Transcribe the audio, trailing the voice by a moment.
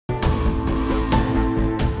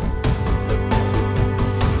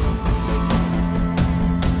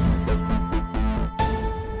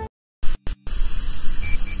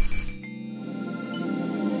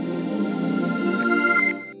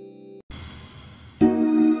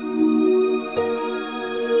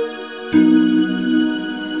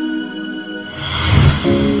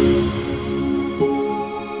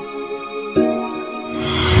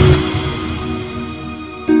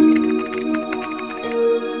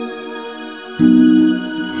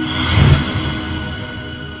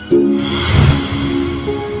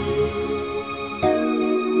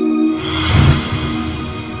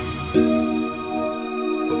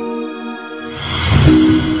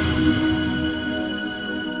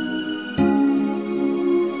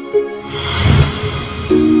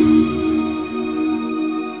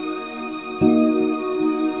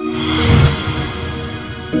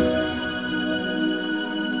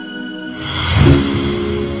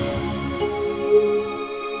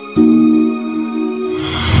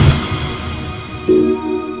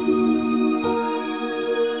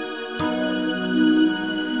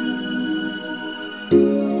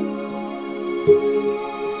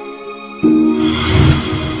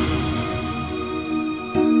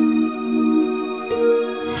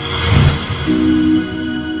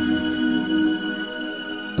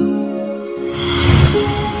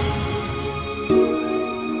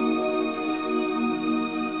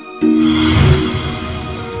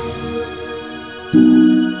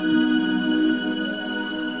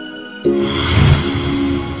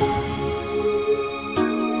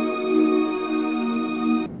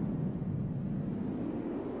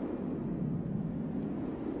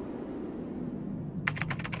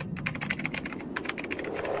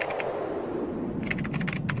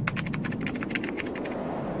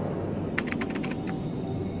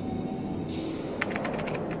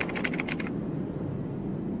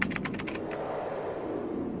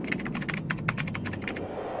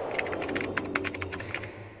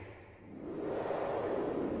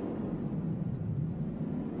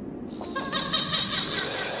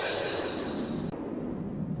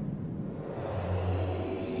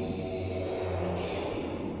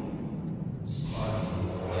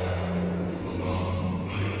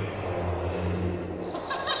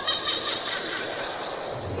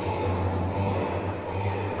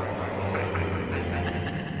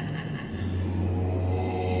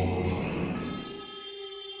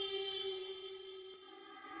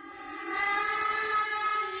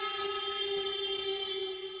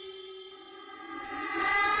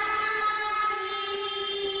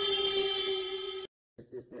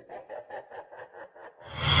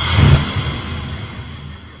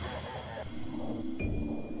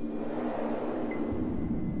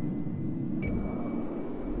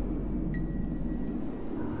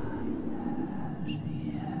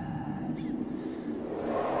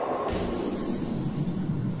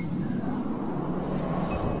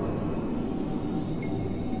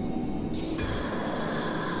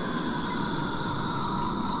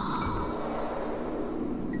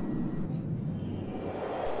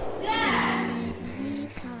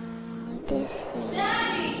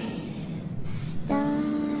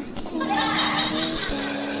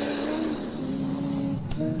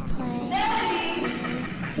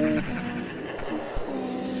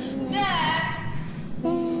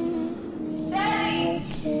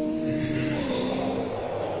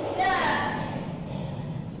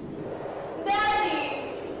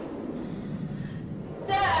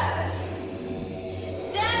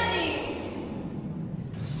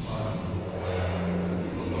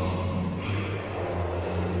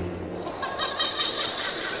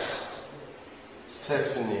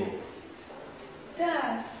Stephanie.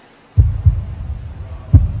 Dad.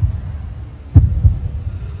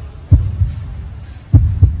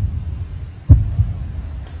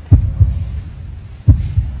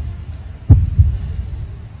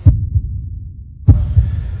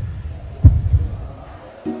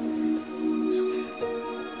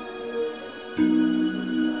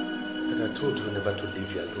 But I told you never to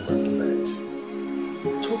leave your room at night.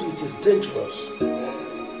 I told you it is dangerous.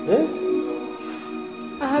 Eh?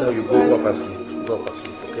 Now you go up and sleep. Go up and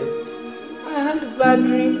sleep, okay? I had a bad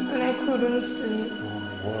dream and I couldn't sleep. No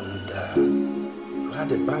wonder. You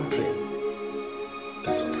had a bad dream.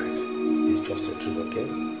 That's alright. It's just a dream, okay?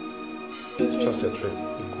 It's just a dream.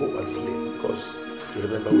 You go and sleep because you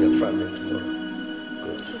remember we are traveling tomorrow.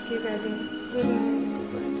 Good. Okay, Daddy. Good night. Good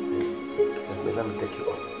night. Let me take you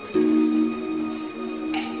up.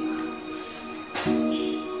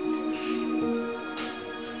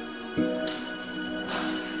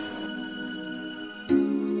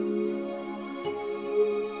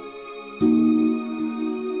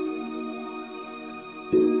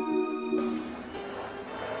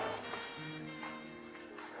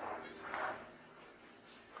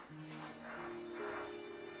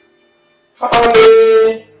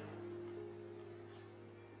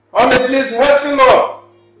 Honey, please hasten up.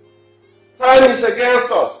 Time is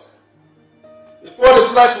against us. Before the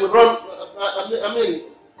flight will run, I mean,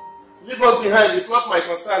 leave us behind. It's not my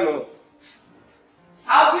concern. No.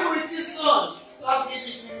 I'll be with you soon. Just give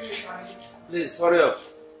me a few minutes. Please, hurry up.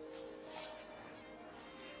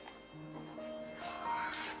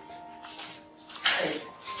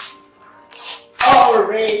 All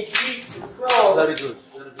ready to go. Very good,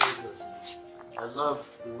 very good. I love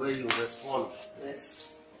the way you respond.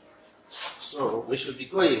 Yes. So, we should be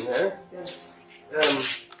going, eh? Yes.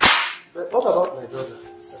 But what about my daughter,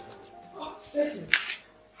 Stephanie? Oh, Stephanie.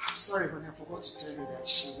 I'm sorry, but I forgot to tell you that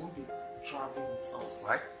she won't be traveling with us.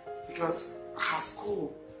 Why? Because her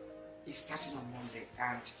school is starting on Monday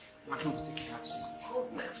and we're going to be taking her to school.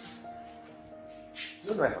 Goodness.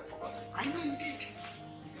 Don't know I have forgotten. I know you did.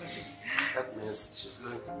 That means she's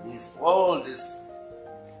going to miss all this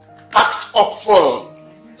packed up fun.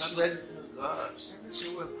 I know she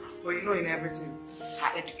will. But you know, in everything,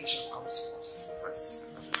 her education comes first.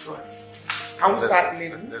 So, can we start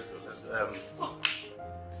leaving? Let's go.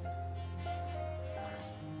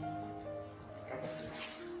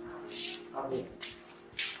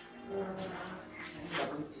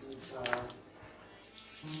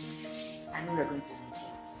 I know we're going to miss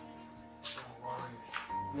us. Don't worry.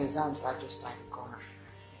 The exams are just like the corner.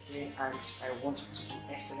 Okay? And I want you to do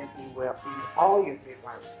excellently well in all your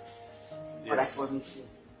papers. Yes. But I promise you,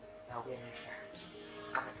 that will be next time.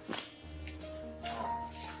 Come on.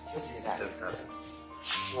 What is that?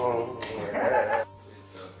 Oh, yeah.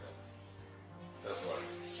 Don't worry.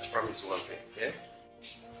 I promise you one thing, okay?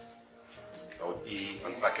 I will be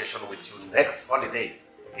on vacation with you next holiday,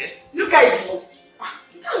 okay? You guys must.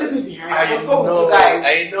 You can't leave me behind. I must go with you guys.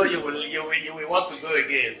 I know you will want to go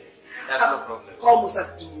again. That's no problem. Call Musa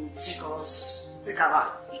to take her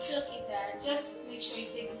back. It's okay, Dad. Just make sure you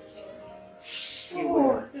take good care of him. He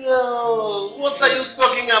will. No, what are you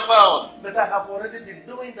talking about? But I have already been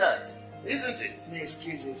doing that, isn't it? No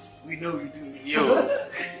excuses. We know you do. You.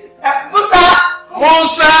 Musa! Come on!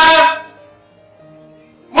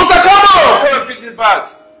 Go and pick these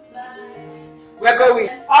bags. Bye. We're going.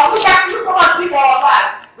 Musa, you come and pick our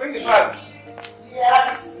bags. Bring the bags.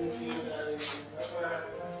 Yeah, this is it.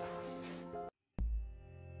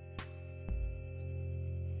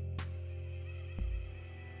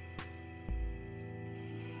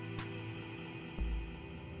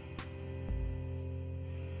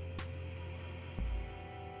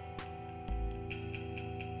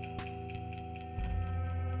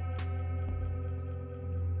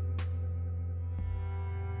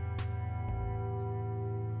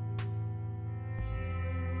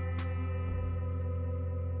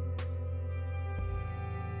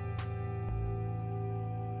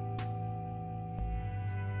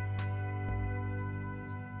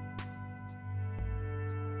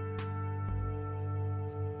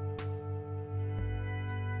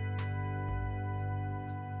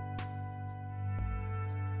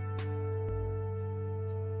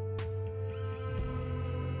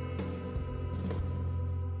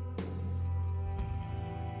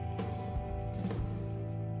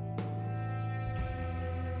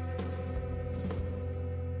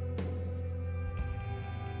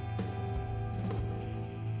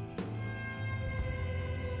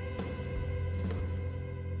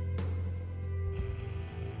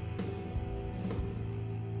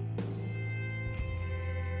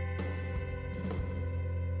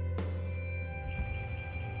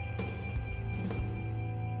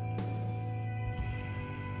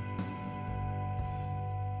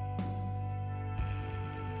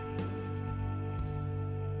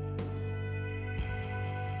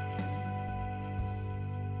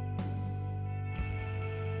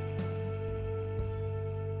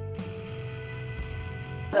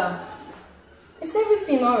 Is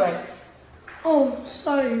everything alright? Oh,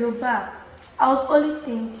 sorry, you're back. I was only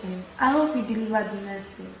thinking. I hope you delivered the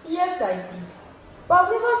message. Yes, I did. But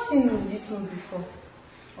I've never seen you in this room before.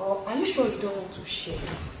 Or are you sure you don't want to share?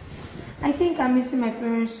 I think I'm missing my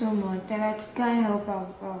parents so much that I can't help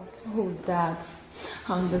out. Oh, Dad,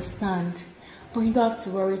 I understand. But you don't have to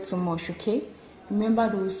worry too much, okay? Remember,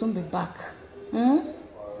 they will soon be back.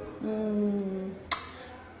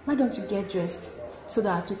 Why don't you get dressed so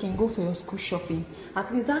that we can go for your school shopping?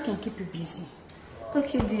 At least that can keep you busy.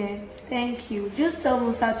 Okay, dear. Thank you. Just tell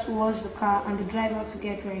Musa to wash the car and the driver to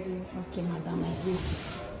get ready. Okay, madam, I will.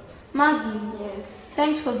 Maggie. Yes.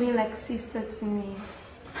 Thanks for being like a sister to me.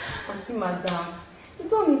 Auntie, madam, you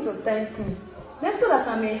don't need to thank me. Let's go that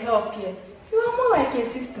I may help here. You are more like a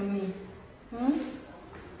sister to me.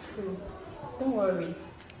 So, don't worry.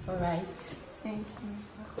 Alright. Thank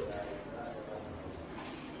you.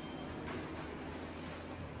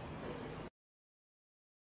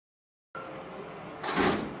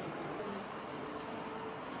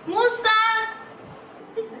 Musa!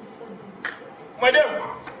 Madam!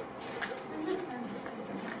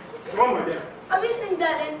 Come on, madam. Have you seen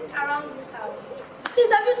Dad around this house?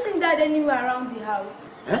 Please, have you seen Dad anywhere around the house?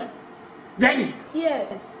 Huh? Daddy?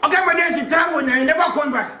 Yes. Okay, madam, she traveled and never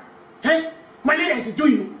come back. Huh? Malaria is to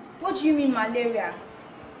you. What do you mean malaria?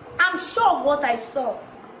 I'm sure of what I saw.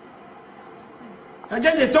 I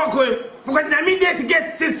just talk because the media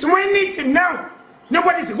get since when it now.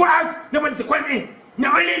 Nobody's go out, nobody's come in.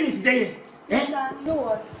 Now only is there. Musa, you know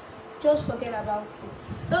what? Just forget about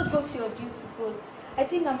it. Just go to your duty post. I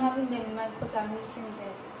think I'm having them in mind because I'm missing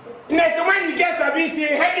them. So... Now, so when you get to be see,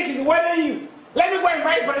 headache is weathering you. Let me go and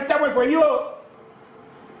buy paracetamol for you.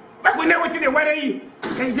 But we never think they weather you.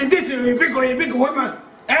 And this is a big woman.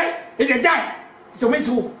 Eh? It's a die. It's a miss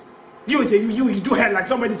who? You say you do her like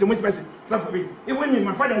somebody's a miss person. Not for me. Even me,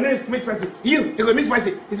 my father is a miss person. You a miss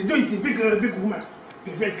person. It's a big woman.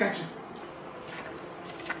 The first catch.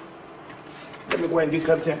 Let me go and do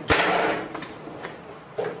something.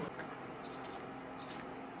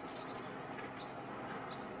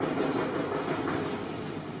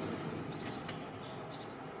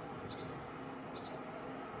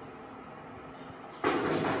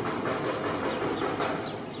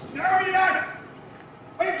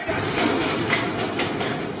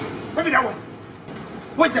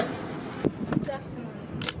 What's that?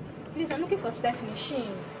 Please, I'm looking for Stephanie.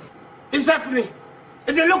 It's Stephanie.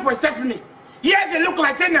 If they look for Stephanie. Yes, they look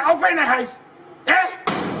like saying they're offering a house. Eh?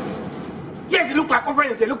 Yes, they look like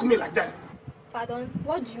offering. They look at me like that. Pardon?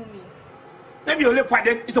 What do you mean? Maybe you look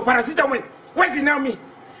pardon. It's a paracetamol. Where's it now me?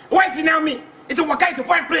 Where's it now me? It's a waka. It's a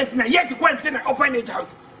fine place now. Yes, you go and say an orphanage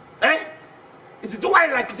house. Eh? It's do I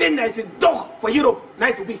like saying there's a dog for Europe.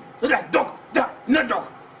 Nice to be. Look like dog. Dog. Not dog.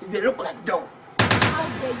 They look like dog. How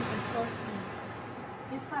dare you insult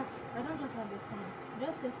me? In fact, I don't just have the time.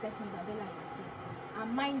 Just tell Stephanie that Bella is sick.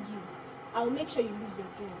 And mind you, I will make sure you lose your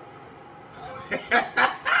job.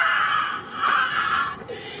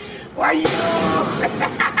 Why you?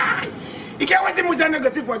 You can't wait to Musa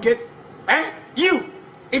to forget. Eh? You,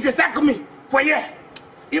 it's a sack of me for you.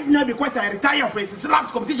 If not because I retire from a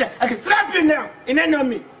slap competition, I can slap you now and then on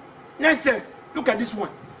me. Nonsense. Look at this one.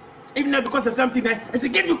 If not because of something, I say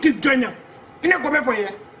give you kids join now. You're not coming for you.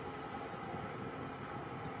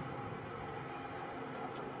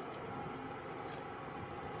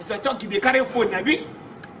 It's a talk, they carry phone, Nabi.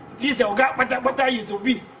 He's a guy, but I used to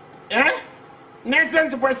be. Eh?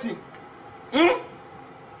 Nonsense person. The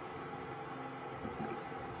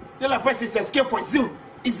other person is escape for Zoom.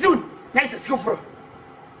 It's Zoom. Nice escape for.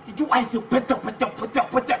 You do I say better.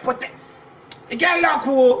 You get lock,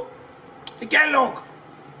 whoa. You get lock.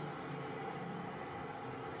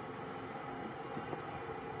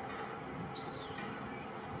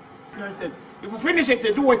 Nonsense. If you finish it,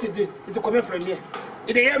 they do what it is. It's a comment from here.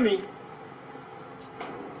 You hear me?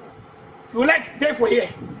 If you like, there for here.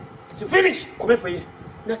 So finish, come for here.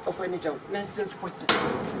 Not offer any jobs. Nonsense person.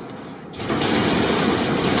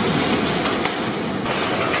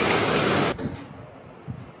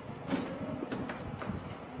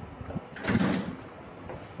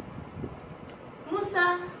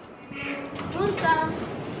 Musa,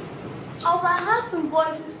 I heard some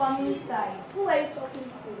voices from inside. Who are you talking to?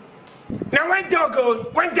 Now one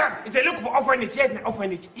dog, it's a look for orphanage. Yes, not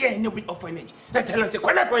orphanage. Yeah, no bit orphanage. Now tell us,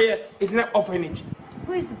 corner for here is not orphanage.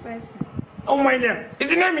 Who is the person? Oh my name.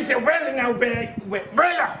 His name is Brella now, Brella.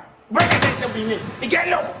 Brella, that's a name. You get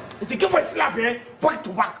low. It's a give a slap here, back to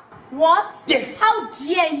back. What? Yes. How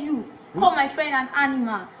dare you call my friend an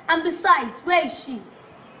animal? And besides, where is she?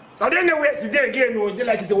 I don't know where it's there again. Or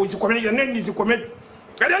like it's always a comment. Your name is a comment.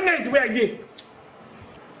 I don't know it's where again.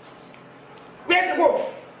 Where to go?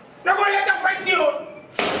 No go let them fight you.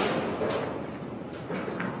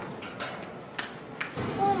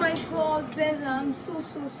 Oh my God, Bella, I'm so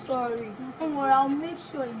sorry. Don't worry, I'll make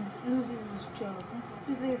sure he loses his job.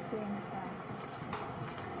 Please go inside.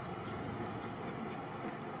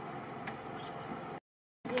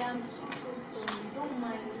 Yeah, I'm so sorry. Don't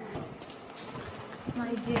mind me.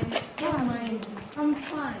 My dear, don't mind me. I'm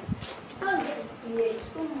fine. How's it feel?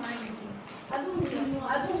 Don't mind me. I don't know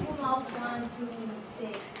how to answer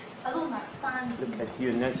me. I don't understand. Look at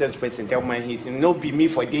you, nonsense person. Don't mind him. No be me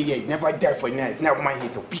for day yet. Never die for night. Never mind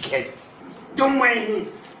he's a big head. Don't mind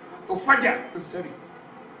him. Your father. I'm sorry.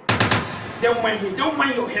 Don't mind him. Don't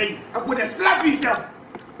mind your head. I could have slapped yourself.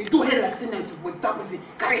 You do head like sinners with top of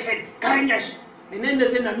carry head, carry nash. And then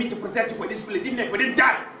they send me to protect you for this place. Even if we didn't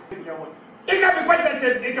die. It's not because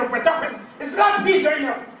it's a protect. It's not me joining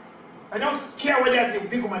you. I don't care whether it's a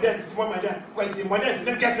big my dad, it's small my dad. Because it's my dad, it's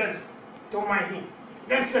not sense. Don't mind him.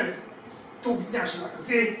 Nonsense. To national.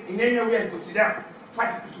 Say in any way to sit down.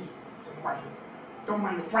 Father picking. Don't mind him. Don't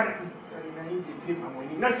mind your father. Sorry, now he pay my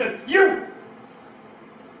money. Nonsense. You!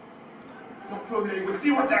 No problem. You will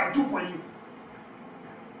see what I'll do for you.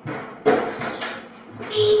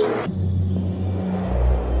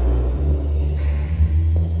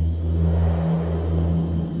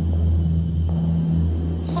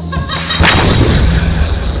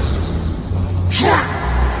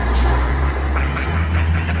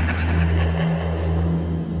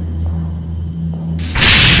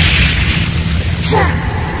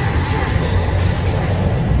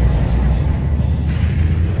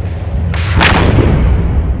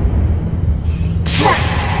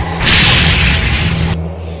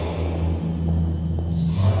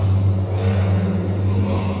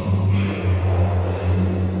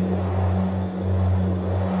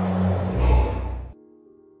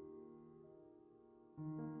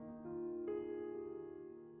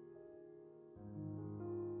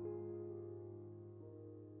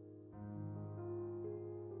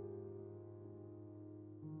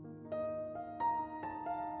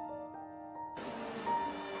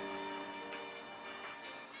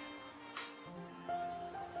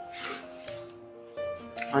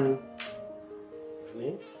 Honey,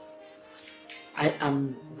 I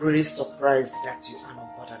am really surprised that you are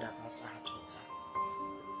not bothered about our daughter.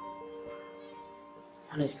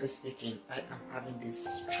 Honestly speaking, I am having these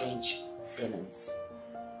strange feelings.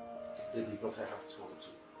 Baby, what I have told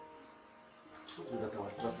you. I told you that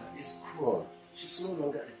our daughter is cruel. She's no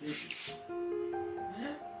longer a baby.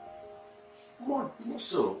 Yeah? More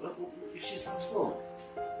so, if she's at home,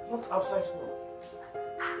 not outside home.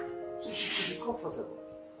 So she should be comfortable.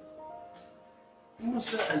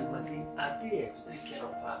 Musa and Maggie are there to take care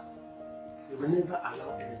of her. They will never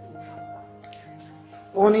allow anything to happen.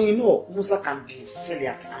 Honey, you know, Musa can be silly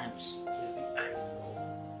at times. Baby,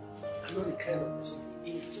 I know the kind of person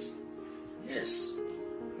he is. Yes.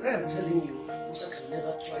 But I am telling you, Musa can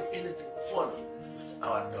never try anything funny with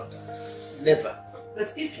our daughter. Never.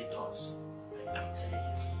 But if he does, I am telling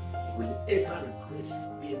you, he will ever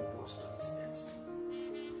regret being brought to this end.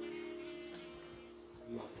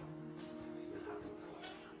 Nothing will happen to our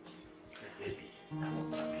daughter. Baby, I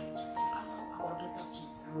want our daughter to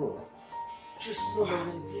grow. She's no longer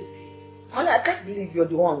a baby. Honey, I can't believe you're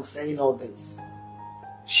the one saying all this.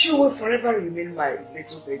 She will forever remain my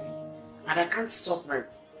little baby. And I can't stop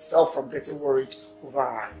myself from getting worried over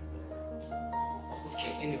her.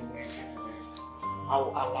 Okay, anyway,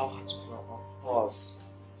 I'll allow her to grow up. Pause.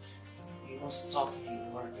 You won't stop me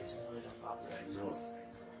getting worried about her.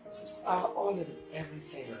 Just all in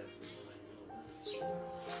everything.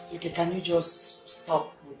 Okay, can you just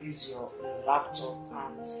stop with this your laptop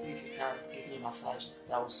and see if you can give me a massage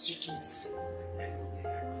that will suit me to sleep?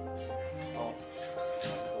 Stop.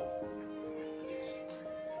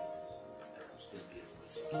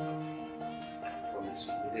 I promise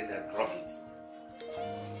you, we didn't drop it.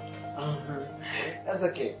 That's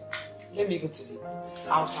okay. Let me go to the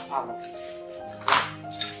outer parlor.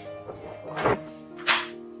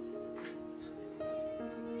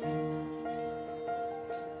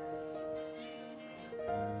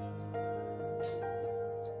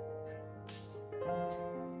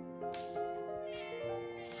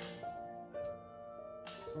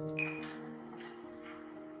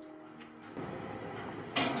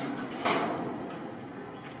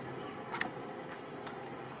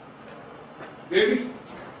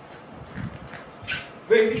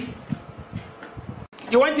 Baby.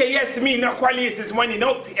 You want to yes me, not calling you since morning,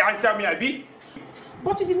 no answer me, Abi?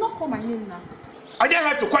 But you did not call my name now. I don't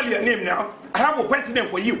have to call your name now. I have a pet name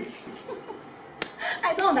for you.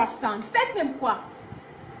 I don't understand. Pet name quoi?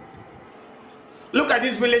 Look at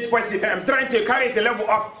this village person. I'm trying to carry the level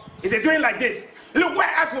up. Is it doing like this? Look where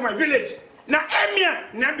I asked for my village. Now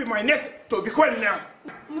Emia, now be my next to be called now.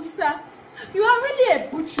 Musa, you are really a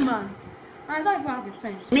bushman. I don't even have the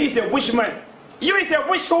time. Me is a bushman. You is a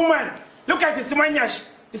bushwoman. Look at this manyash.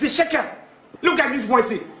 It's a shaker. Look at this voice.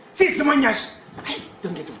 See it's manyash. Hey,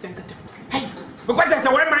 don't get it. Hey, because I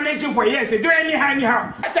said we're managing for years. Do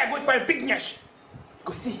anyhow. I said go for a big nyash.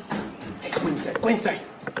 Go see. Hey, go inside. Go inside.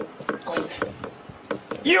 Go inside.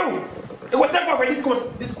 You. It was time for this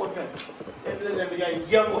coat. This coat.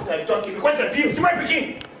 Young what I'm talking because of you. See my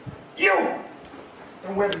begin. You.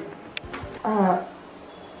 Don't worry.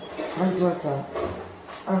 My daughter,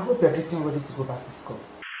 I hope you're getting ready to go back to school.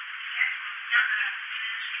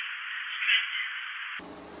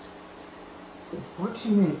 What do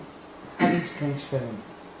you mean, having strange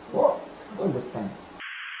feelings? What? I don't understand.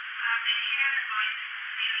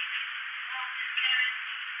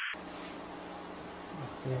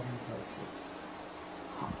 Hearing voices.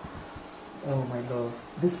 Oh my love,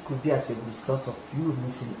 this could be as a result of you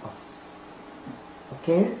missing us.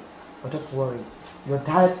 Okay? But don't worry, your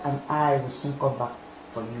dad and I will soon come back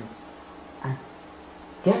for you. And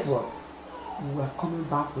guess what? We are coming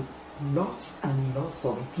back with lots and lots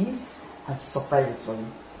of gifts and surprises for you.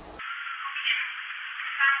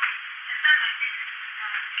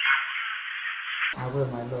 I will,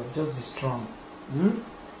 my love. Just be strong.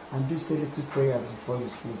 And do say little prayers before you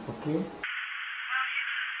sleep, okay?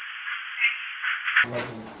 I love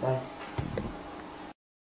you. Bye.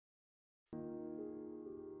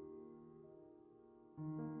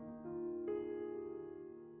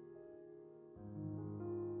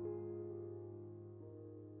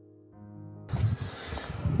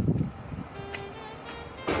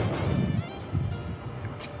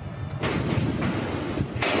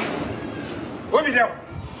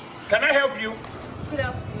 Can I help you? Good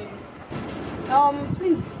afternoon.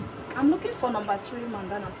 Please, I'm looking for number 3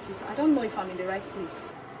 Mandana Street. I don't know if I'm in the right place.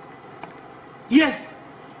 Yes,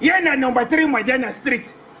 here na number 3 Mandana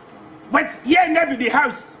Street. But here never be the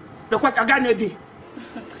house because I got no day.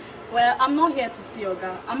 Well, I'm not here to see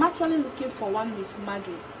Oga. I'm actually looking for one Miss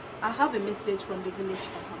Maggie. I have a message from the village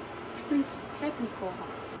for her. Please help me call her.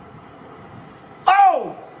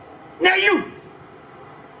 Oh, now you.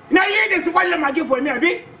 Now you just want Maggie for me,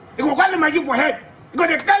 Abi. You go call Maggie for help. You go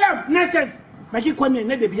to tell him nonsense. Maggie come here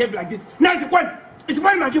and they behave like this. Now it's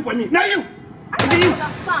one Maggie for me. Now you. I don't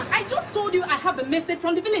understand. I just told you I have a message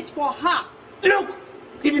from the village for her. Look,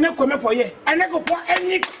 if you not come for you, I not go pour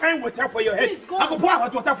any kind of water for your head. Please, go I go pour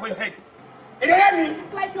hot water for your head. You hear me?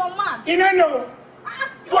 It's like you're mad. You don't know.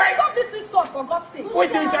 Why? Stop this insult, for God's sake.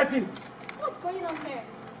 What's the insulting? What's going on here?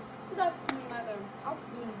 Good afternoon, madam.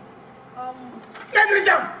 Afternoon. Let's read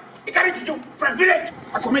down. You carry Juju from village.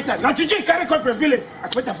 I commit her. Now Juju carry come from village. I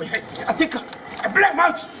commit her for your head. I take her. I black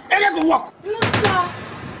out. And I go walk. No, sir.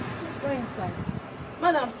 Please go inside.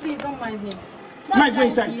 Madam, please don't mind him. Make go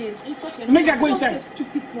inside. Make her go inside.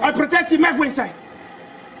 I protect him. Make go inside.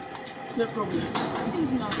 No problem.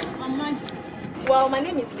 Please no. I'm minding. Well, my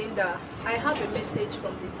name is Linda. I have a message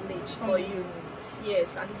from the village for you.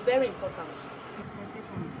 Yes, and it's very important. Message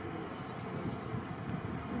from the village. Yes.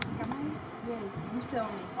 Can I? Yes. You tell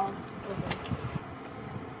me. Okay.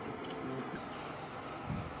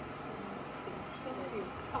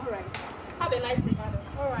 All right. Have a nice day, madam.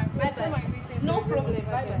 All right. Bye bye. No problem.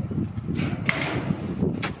 Bye bye.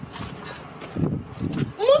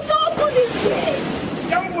 Musa, open this gate!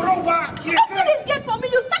 Open this gate for me!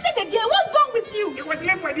 You started again! What's wrong with you? It was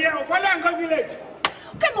late for the of Falanga village.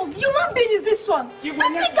 What kind of human being is this one? You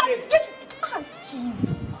went there today. Ah,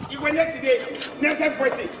 jeez. You went there today. Next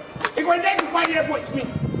person. You went there to party about me.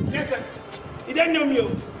 Next. You don't know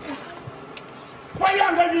me.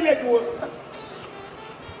 Falanga village.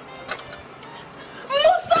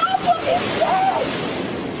 Musa, open this gate!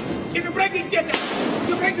 If you break the gate,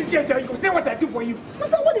 you can say what I do for you.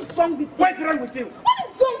 Musa, what is wrong with you? What's wrong with you?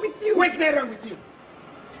 What is wrong with you? What's not wrong with you?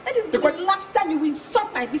 That is the last time you will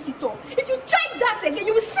insult my visitor. If you try that again,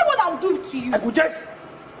 you will see what I'll do to you. I could just...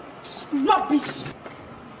 Rubbish.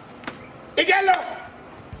 Again, look.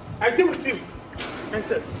 I deal with you.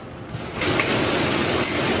 Nonsense.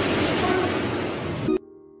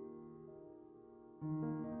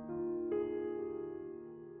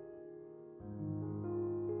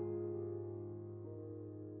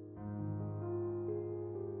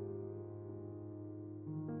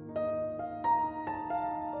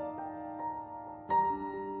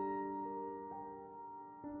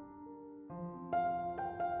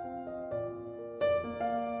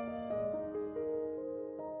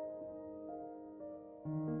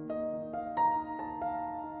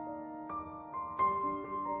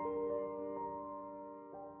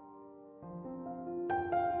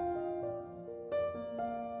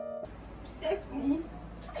 Stephanie,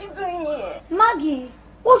 what are you doing here? Maggie,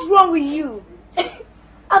 what's wrong with you?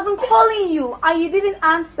 I've been calling you and you didn't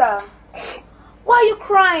answer. Why are you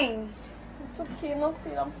crying? It's okay,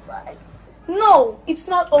 nothing, I'm fine. No, it's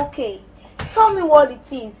not okay. Tell me what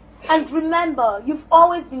it is. And remember, you've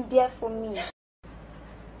always been there for me.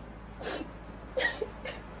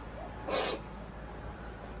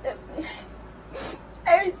 Stephanie,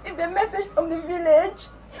 I received a message from the village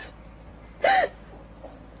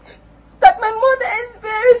that my mother is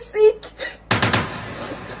very sick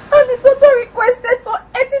and the doctor requested for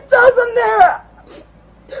 80,000 naira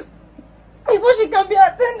before she can be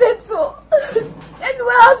attended to. Where do I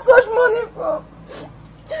have such money from?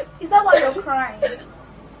 Is that why you're crying?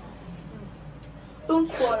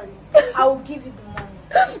 Don't worry, I will give you the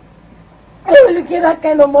money. Where will you get that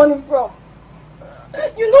kind of money from?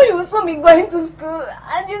 You know you will soon be going to school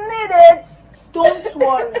and you need it. Don't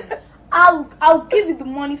worry, I'll give you the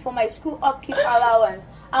money for my school upkeep allowance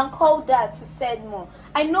and call Dad to send more.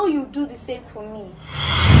 I know you'll do the same for me.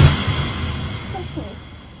 Stephanie.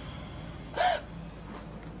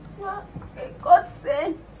 Ma, God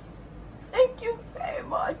sent. Thank you very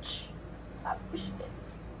much. I appreciate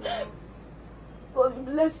it. God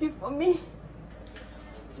bless you for me.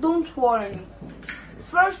 Don't worry.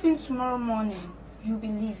 First thing tomorrow morning, you'll be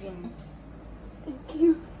leaving. Thank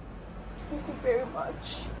you. Thank you very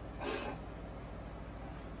much.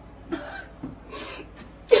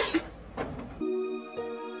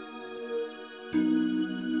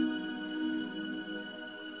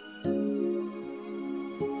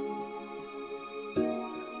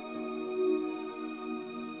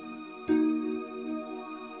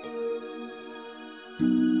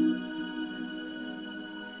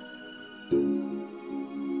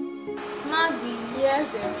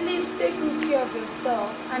 Please take good care of yourself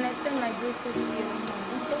and extend my greetings to your mom.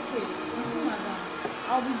 It's okay. Thank you, madam.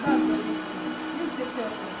 I'll be back very soon. You take care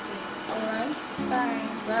of yourself. Alright? Bye.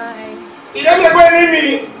 Bye. You don't get going to me.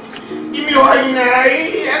 Give me all you know. I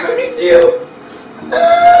don't miss you.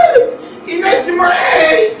 You know,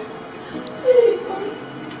 Simone.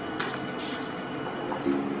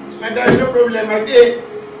 Madam, no problem, my dear.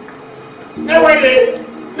 No worry.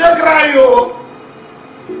 No cry, you.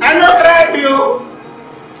 I no cry, you.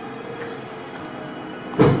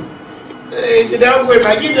 Hey, get down with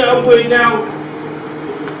my get down with now.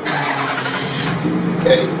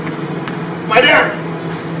 Hey, madam.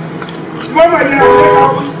 Mama,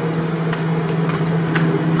 madam.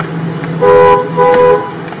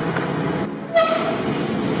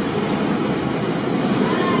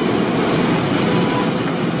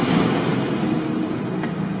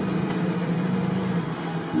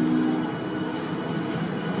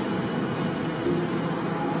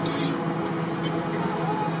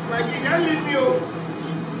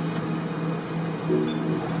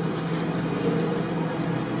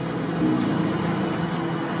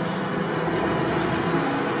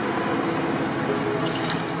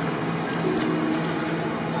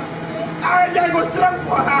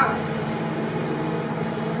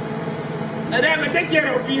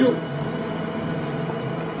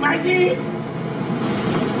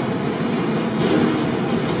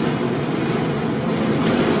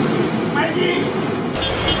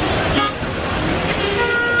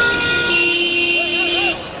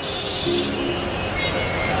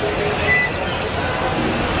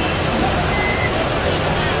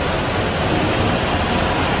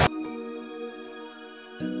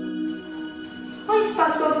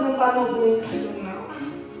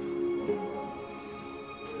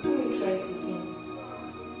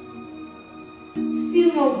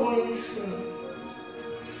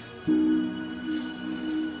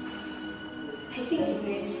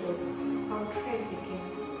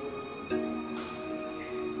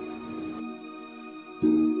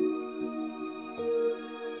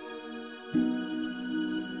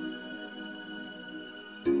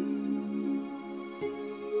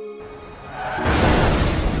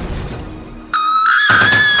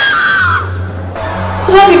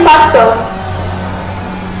 Pastor.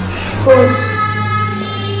 God.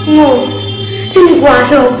 No. Let me go and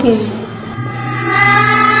help him.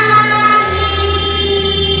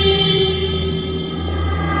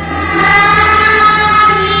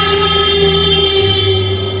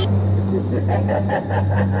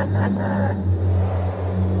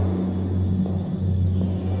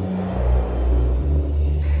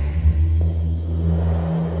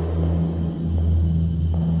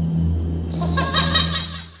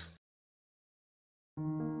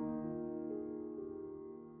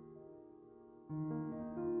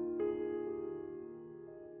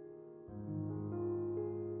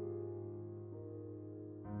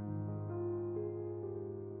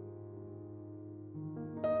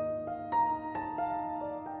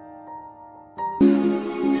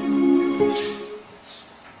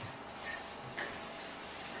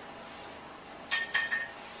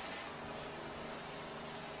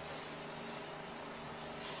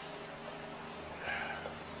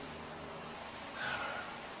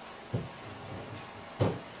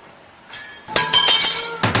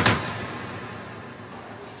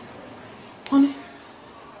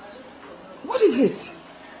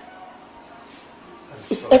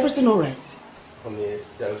 Everything all right? Honey,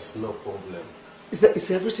 there's no problem.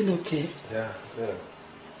 Is everything okay? Yeah.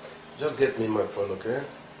 Just get me my phone, okay?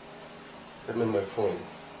 Get me my phone.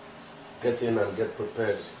 Get in and get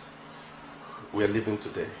prepared. We are leaving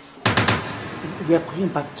today. We are going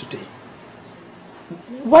back today.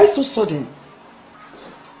 Why so sudden?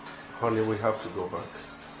 Honey, we have to go back.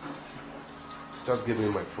 Just give me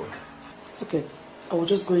my phone. It's okay. I was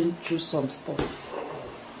just going through some stuff.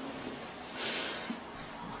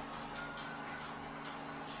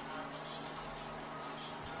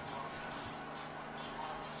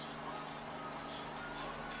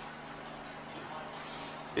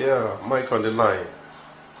 Yeah, Mike on the line.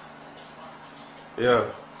 Yeah.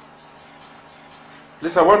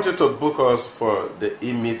 Listen, I want you to book us for the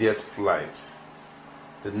immediate flight.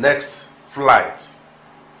 The next flight.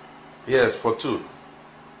 Yes, for 2.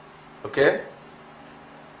 Okay?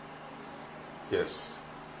 Yes.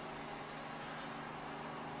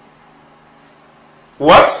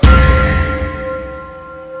 What?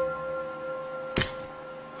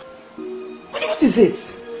 What is it?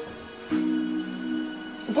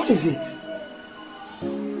 What is it?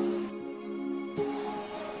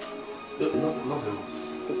 Nothing.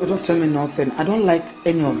 Don't tell me nothing. I don't like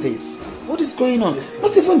any of this. What is going on?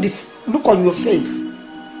 Not even the look on your face.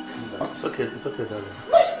 It's okay,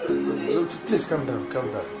 darling. Please calm down,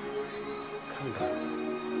 calm down. Calm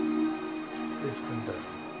down. Please calm down.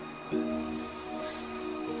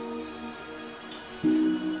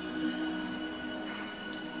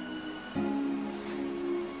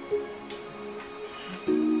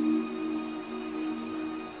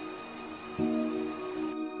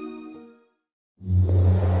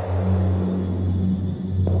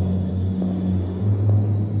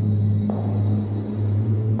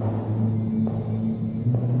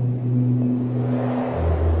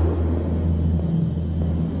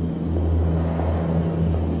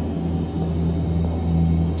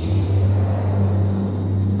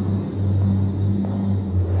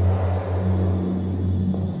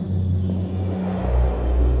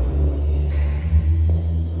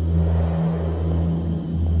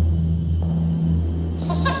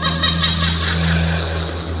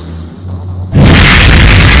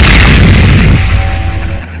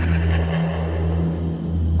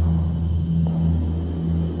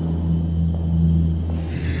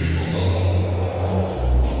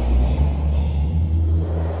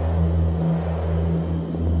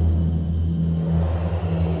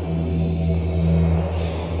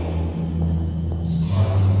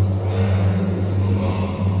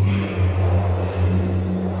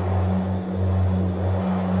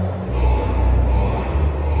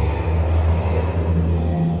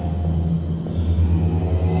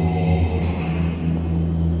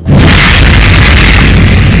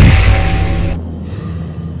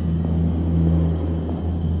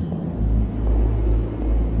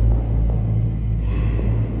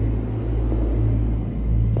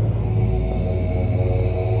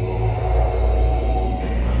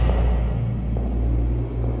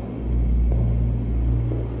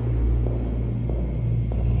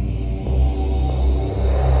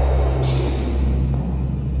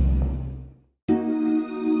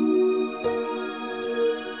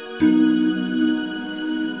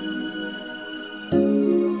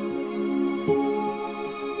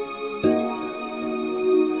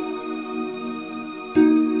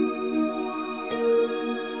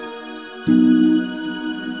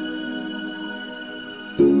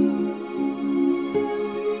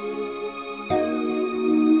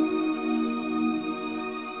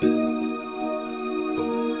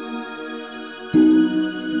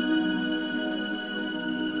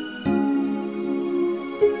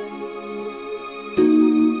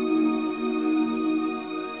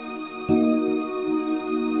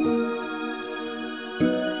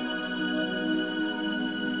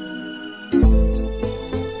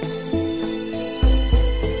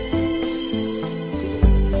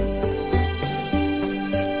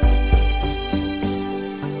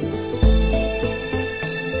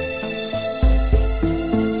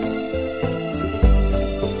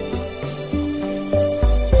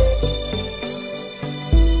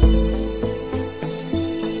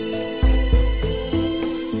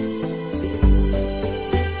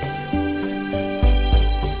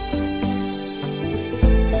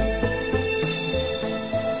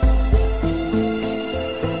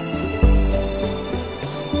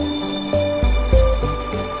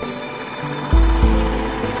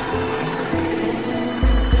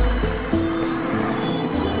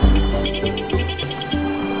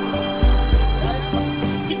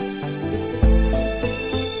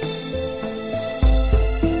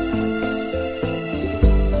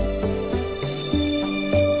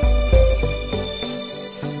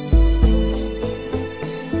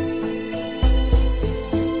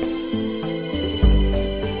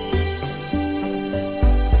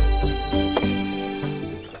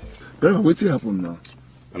 Driver, what happened now?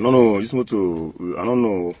 I don't know. This motor, I don't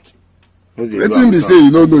know. Let him be say you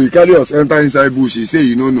don't know. You carry us enter inside bush. He say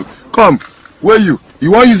you don't know. Come, where you?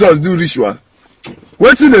 You want use us do ritual?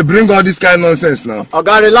 Wetin dey bring all this kind of nonsense now?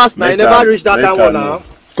 Oga, relax now. You never reach that kind one now.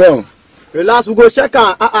 Come. Relax, we go check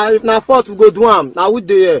am. If na fault, we go do am. Now we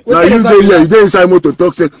dey here. Now you dey here. You dey inside motor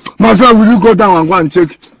talk say, my friend, will you go down and go and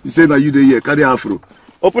check? You say that you dey here. Carry afro.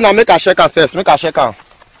 Open and make a check am first. Make a check am.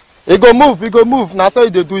 He go move. He go move. Now so he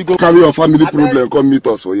dey do. He go carry your family problem. Come meet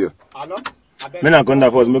us for here. Men are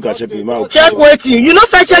contact first. Make a check him out. Check waiting. You no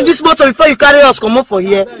fit check this motor before you carry us come up for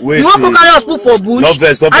here. Wait, you want to carry us put for bush? No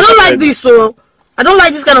vex, I don't like this, so I don't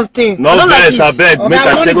like this kind of thing. No vex, I beg. Make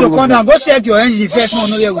a check. Go check your engine first. No,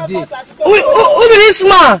 here we dey. Who be this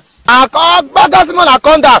man? I call Bagas man. I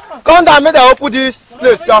contact. Contact. Make them open this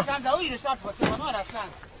place. Yeah.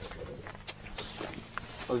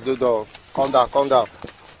 Let's do that. Calm down. Calm down.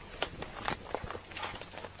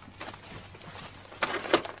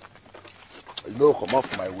 You know, come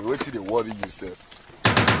off my way. Wetin dey worry you, sir?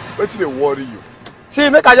 Wetin dey worry you? See,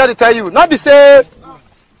 make I just tell you. Not be say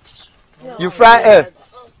you fry air.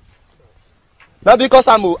 Not because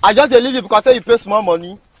I just leave you because say you pay small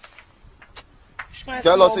money.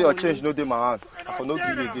 Tell us say your change no dey my hand. I for no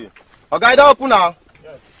give you again. Okay, don't open now.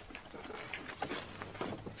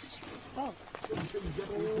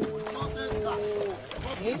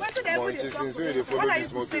 Since we dey follow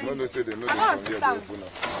this motor, no say they know they come here to open am.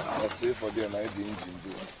 I stay for there, na the engine do.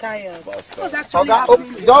 Tired.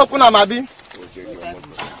 Okay, don't open am, Abi.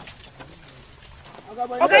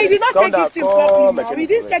 Okay, you did not check this thing properly now. We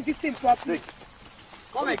didn't check this thing properly.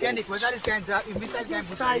 Come mechanic, was that this kind of you missed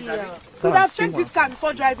that time? You could have checked this car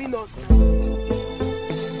before driving us.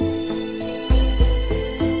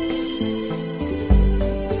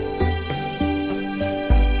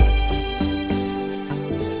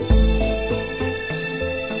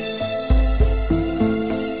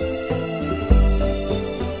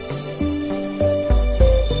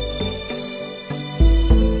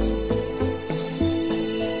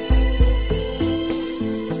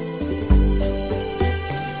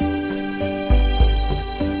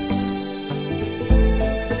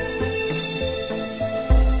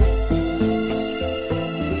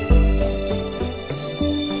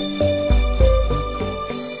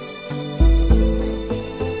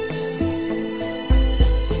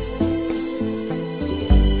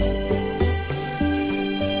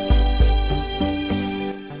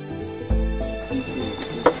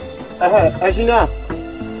 Engineer,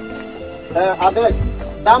 Abel,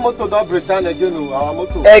 that motor don't break down again, our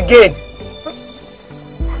motor. Again?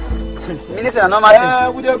 Minister, no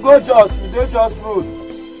matter. We dey go just road.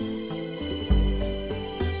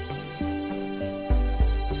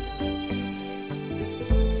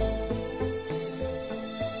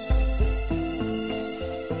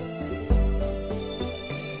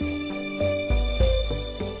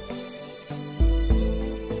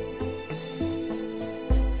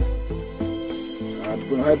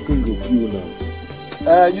 How can go kill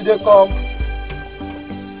now? You dey come.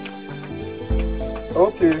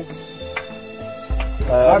 Okay.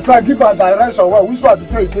 I try give a direction well. Which one be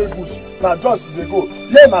say you dey push? Na just dey go.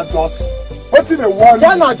 Here na just. Wetin dey worry?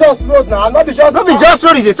 Yeah, na just road now. No be just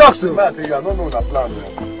road you dey talk so. I no know na plan.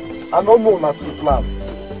 I no know na two plan.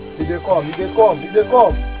 He dey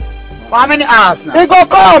come. For how many hours now? He go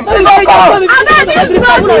come.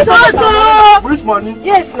 Which money?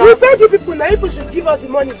 Yes, now. We paid you people now. People should give us the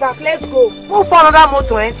money back. Let's go. Who for another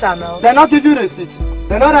motor enter now? They not give you receipt.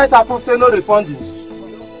 They not write up say no refunding.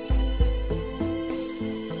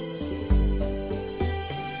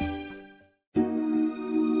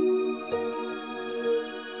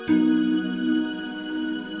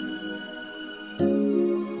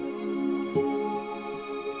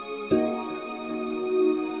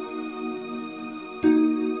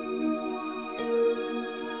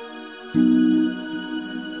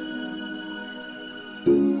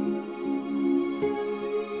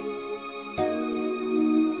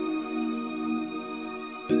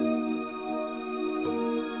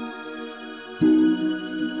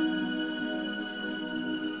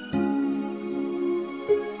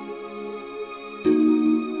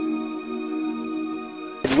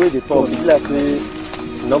 The way they talk, it's like say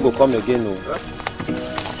you not go come again. No.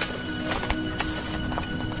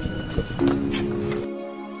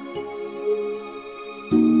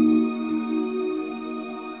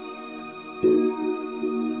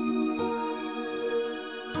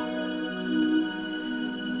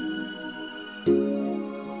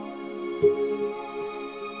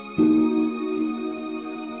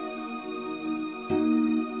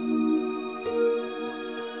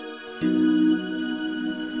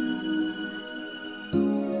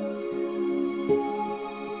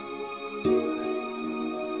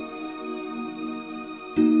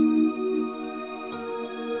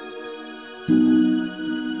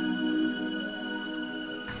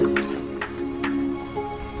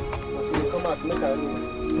 fast, make I know.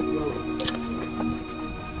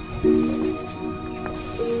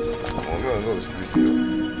 I'm gonna sleep here.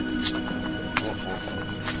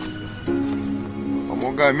 I'm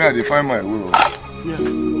gonna me I define my way. Yeah.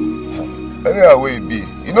 Anywhere where it be.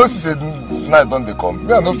 You know, she said night don't they come.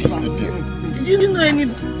 Me I no fit sleep here. Do you know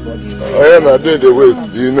anybody? Oh yeah, now they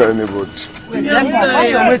wait. Do you know anybody? Wait, just find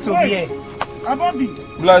your way to here.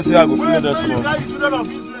 Bless you, I go follow this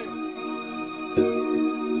one.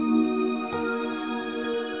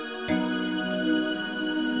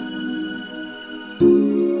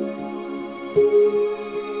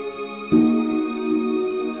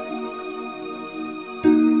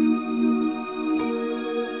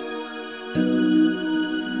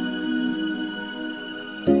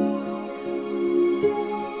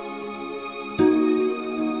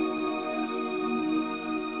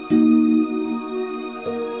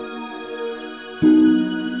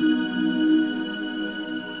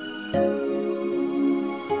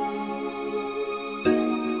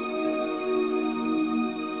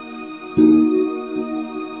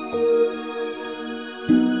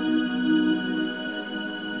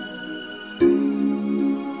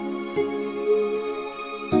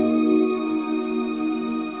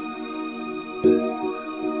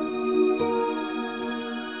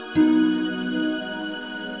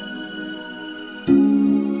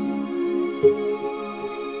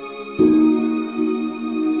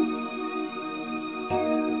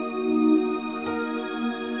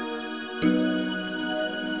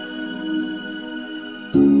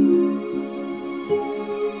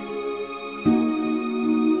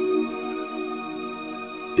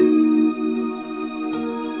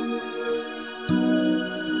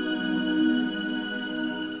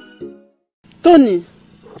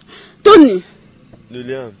 Tony.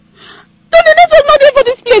 Lillian. Tony, this was not there for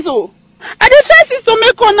this place, oh. I did try since to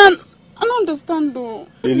make one and I don't understand though.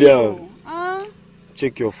 Lillian.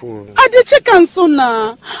 Check your phone. I did check and so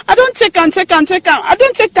now. I don't check and. I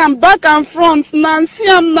don't check and back and front now. See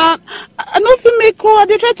I'm not. I don't feel make call. I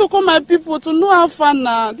did try to call my people to know how far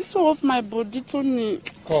now. This all off my body, Tony.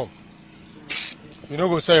 Come. You don't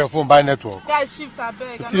go sell your phone by network. Guys, shift I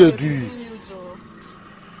beg. What you do?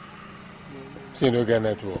 See, you don't get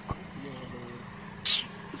network.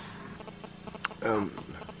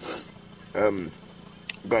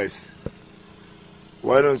 Guys,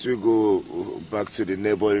 why don't we go back to the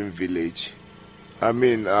neighboring village? I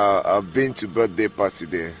mean, I've been to birthday party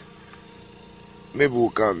there. Maybe we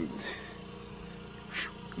can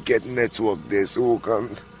get network there so we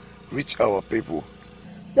can reach our people.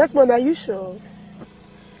 That's man, are you sure?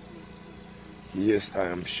 Yes, I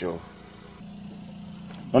am sure.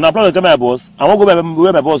 When I plan to tell my boss, I won't go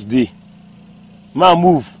where my boss be. Man,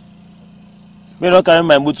 move. Me don't carry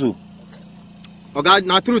my motor. Okay,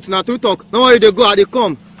 na truth talk. No worry, they go, they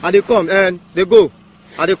come, and they go,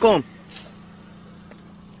 they come.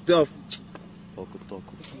 Tough. Talk.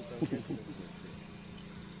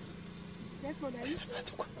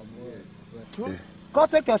 Go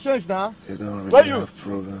take your change now. They don't really have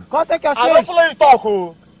problem. Go take your change. I don't follow you talk,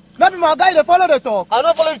 oh. Let me my guy, they follow the talk. I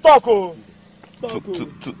don't follow you talk, oh.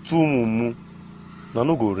 Two mumu. Na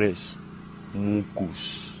no go rest.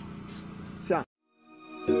 Mukus.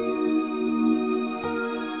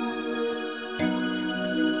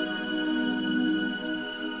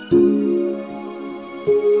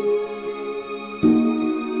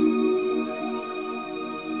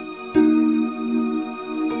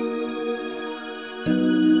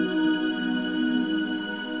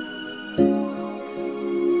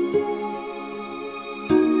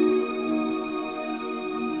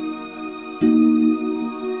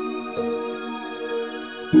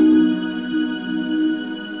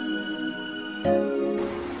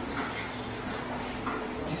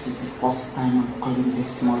 First time I'm calling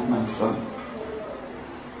this month my son,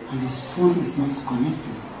 and his phone is not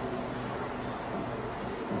connecting.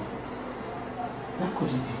 What could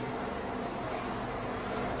it be?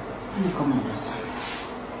 Let me come and return.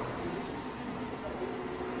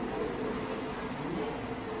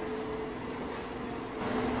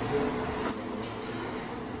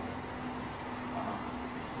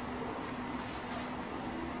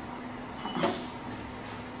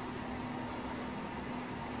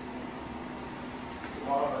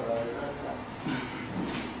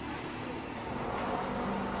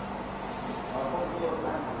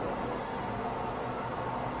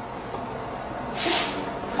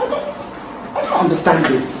 Understand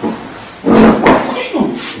this. What's going on?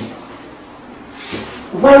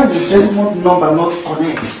 Why would the Desmond number not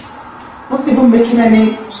connect? Not even making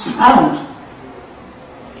any sound.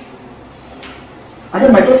 And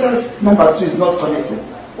then my daughter's number 2 is not connecting.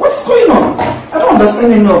 What's going on? I don't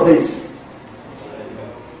understand any of this.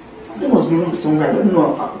 something wrong somewhere. I don't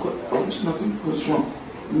know. I wish nothing goes wrong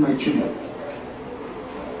with my children.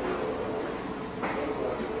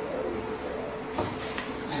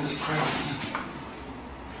 I was crying.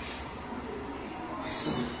 My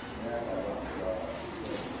son.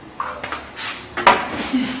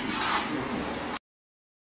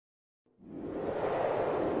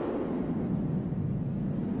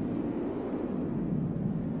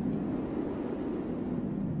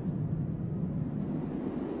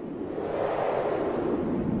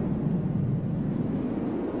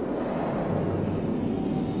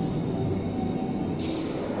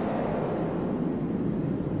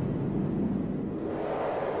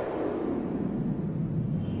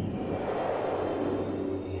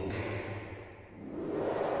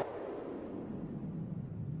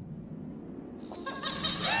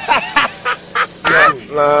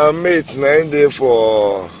 Nah, mate, na in there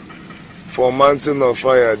for Mountain of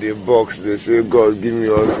Fire, the box. They say, God, give me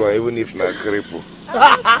husband, even if na cripple.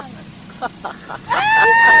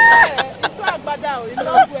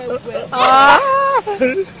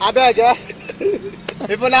 I beg,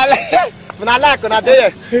 if I like, when I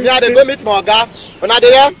there, me I dey go meet my guy. When I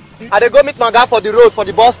there, I dey go meet my guy for the road for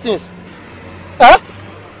the bus things. Eh?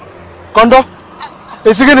 Kondo?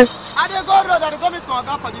 Is it gonna? I dey go road. I dey go meet my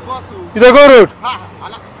guy for the bus. You dey go road?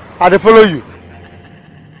 I dey follow you.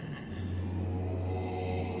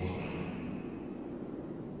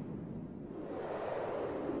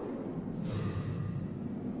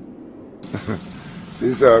 This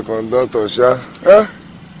is our conductor, Sha. Huh?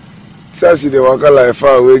 See the waka like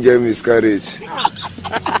far away get miscarriage.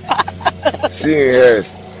 See him head.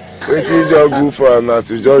 When see just go for now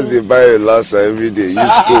to just dey buy a lassa every day.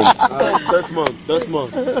 Use comb.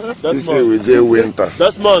 That's See we dey winter.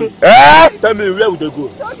 That's month. Tell me where would they go?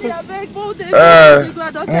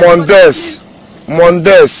 Mondes.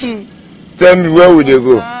 Tell me where would they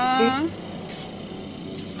go?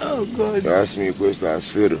 Oh God. Ask me a question as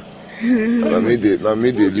Pharaoh. Na me dey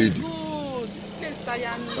lead you. I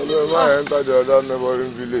don't know, enter the other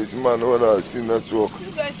neighboring village. Man, when I see network.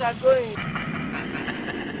 You guys are going.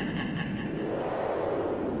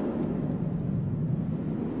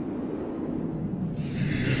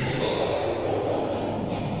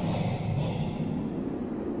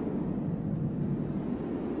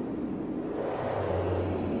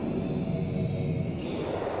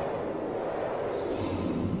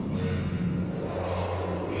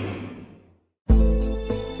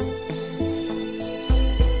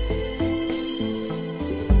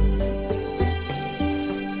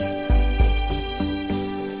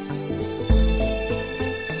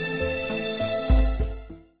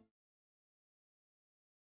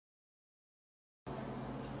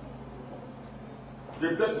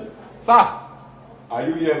 Sir, are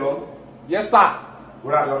you here alone? Yes, sir.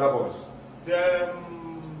 Where are the other boys? They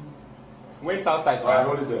went outside, sir. I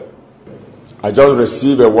hold it there. I just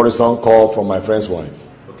received a worrisome call from my friend's wife.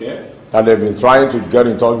 Okay. And they've been trying to get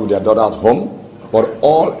in touch with their daughter at home, but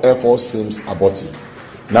all efforts seems abortive.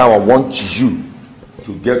 Now I want you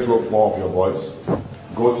to get to one of your boys,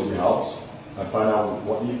 go to the house, and find out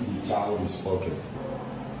what if the child is okay.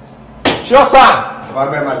 Sure, sir. Have I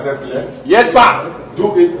made myself clear? Yes, sir.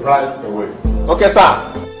 Do it right away. Okay,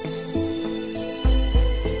 sir.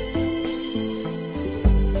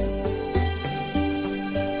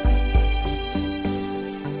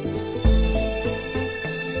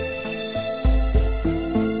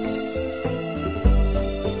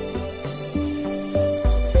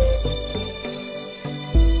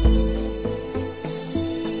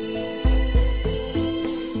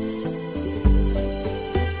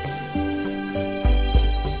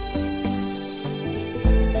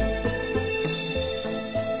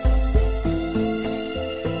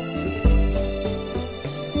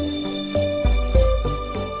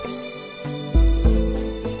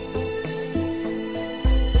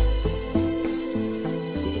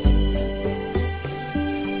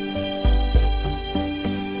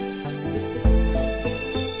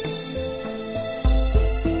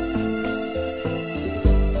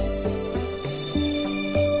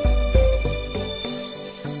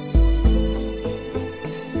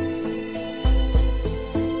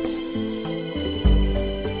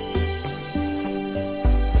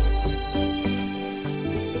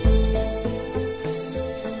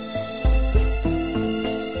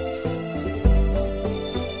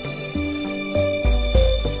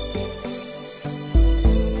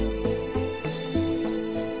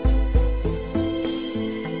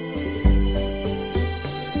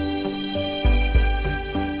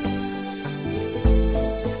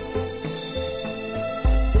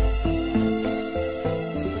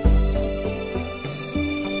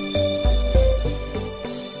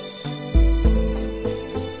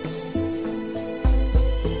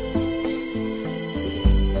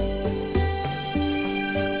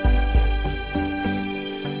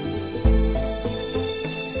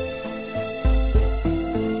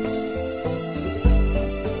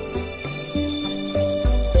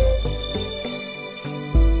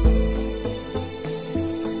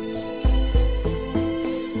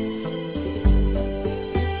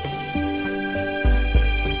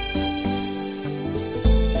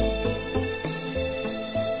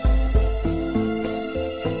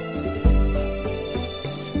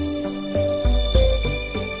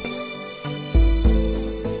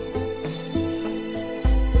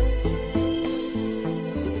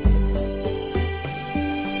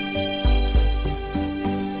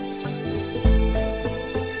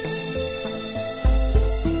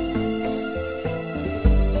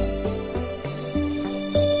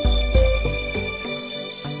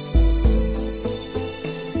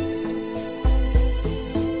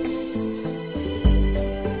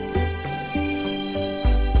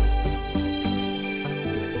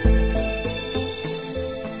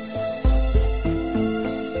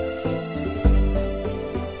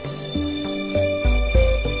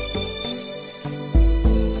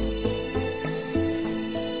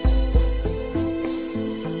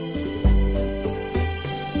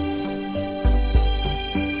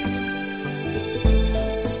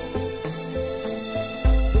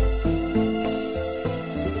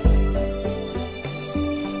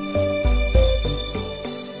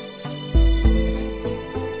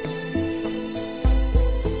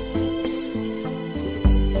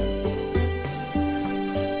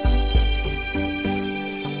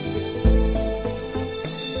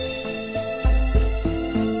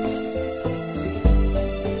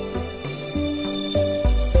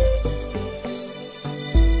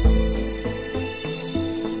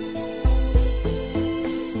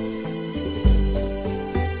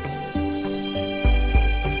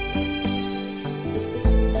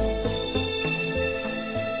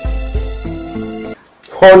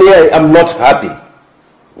 Honey, I am not happy.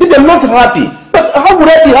 But I'm not happy. But how would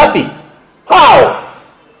I be happy? How?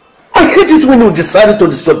 I hate it when you decided to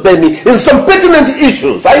disobey me in some pertinent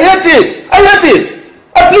issues. I hate it. I hate it.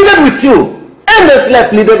 I pleaded with you. Endlessly I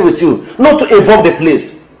pleaded with you not to involve the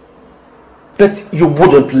police. But you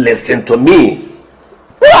wouldn't listen to me.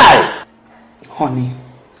 Why? Honey,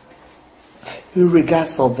 in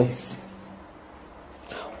regards of this,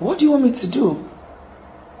 what do you want me to do?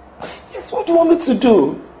 Yes, what do you want me to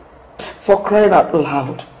do? For crying out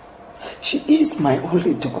loud, she is my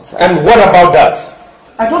only daughter. And what about that?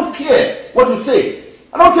 I don't care what you say.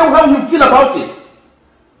 I don't care how you feel about it.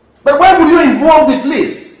 But why would you involve the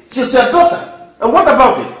police? She's your daughter. And what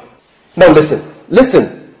about it? Now listen.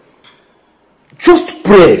 Just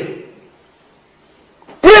pray.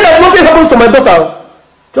 Pray that nothing happens to my daughter.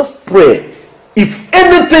 Just pray. If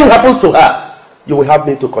anything happens to her, you will have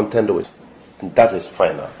me to contend with. And that is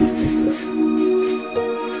final.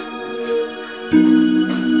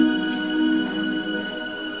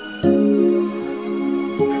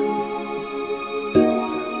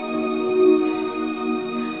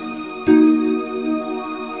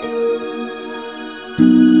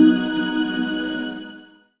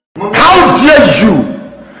 How dare you?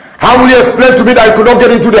 How will you explain to me that you could not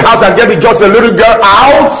get into the house and get just a little girl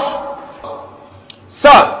out? Sir,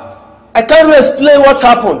 I can't really explain what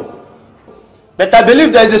happened. But I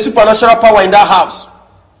believe there is a supernatural power in that house.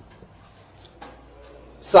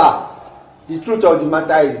 Sir, the truth of the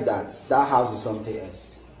matter is that house is something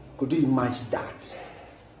else. Could you imagine that?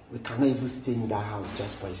 We cannot even stay in that house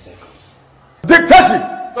just for a second.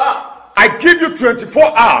 Nkechi! Sir! I give you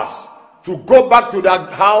 24 hours to go back to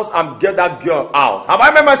that house and get that girl out. Have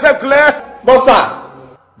I made myself clear? But sir.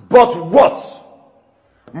 But what?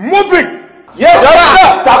 Moving! Yes,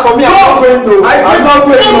 sir! Sir, for me, I'm not going to. I'm not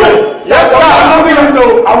going to. Yes, sir, I'm not going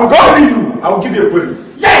to. I will go with you. I will give you a break.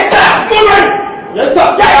 Yes, sir! Moving! Yes, sir!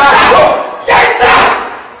 Yes, sir! Yes, sir!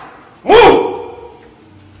 Move!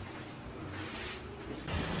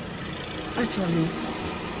 Actually,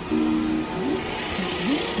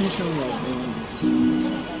 this mission we are doing is a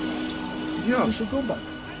situation. Yeah. We should go back.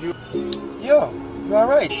 Yeah, you are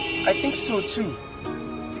right. I think so too.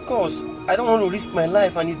 Because I don't want to risk my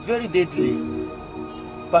life and it's very deadly.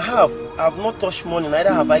 Perhaps I have not touched money,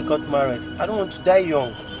 neither have I got married. I don't want to die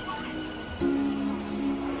young.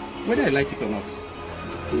 Whether I like it or not,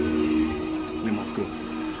 we must go.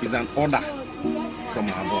 It's an order from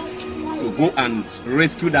our boss to go and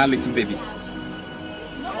rescue that little baby.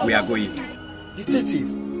 We are going. Detective,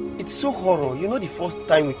 it's so horror. You know the first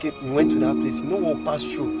time we went to that place, you know what we passed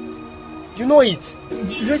through. You know it.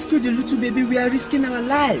 Rescue the little baby, we are risking our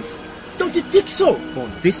life. Don't you think so?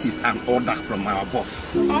 But this is an order from our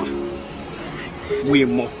boss. We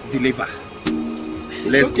must deliver.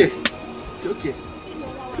 Let's okay. go. It's okay.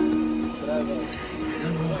 I don't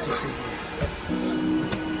know what to say.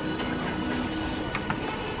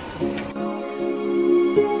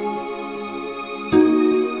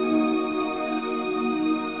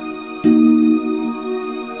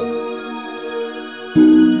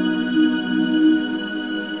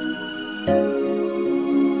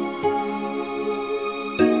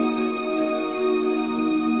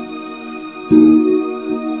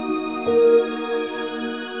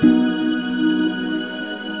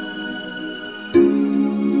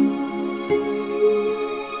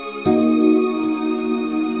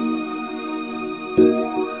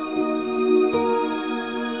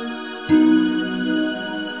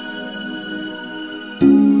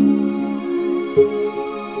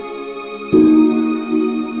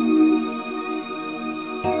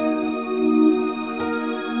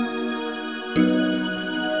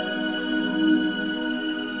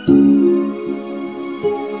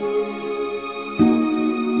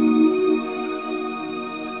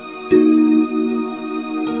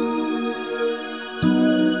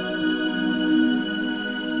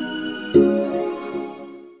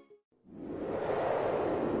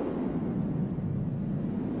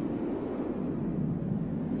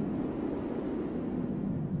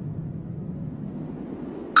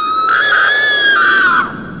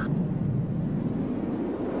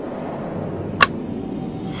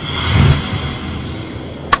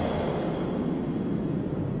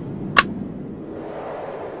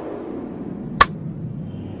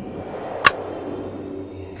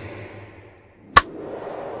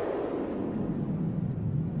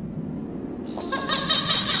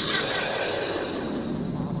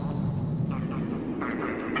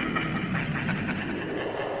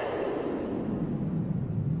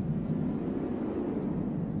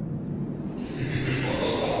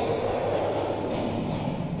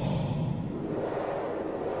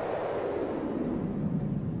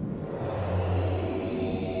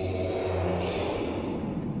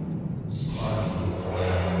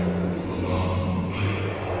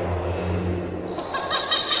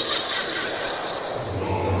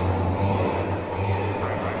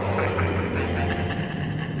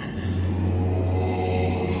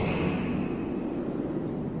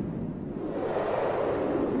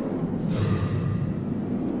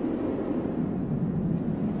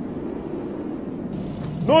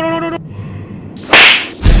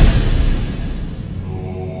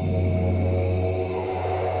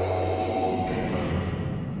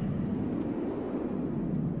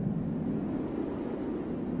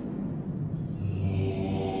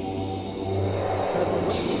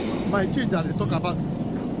 my change that they talk about.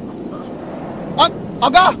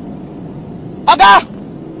 Oga! Oga!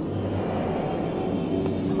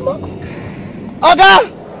 Oga!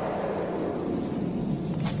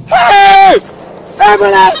 Hey!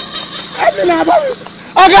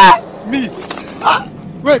 Oga! Me?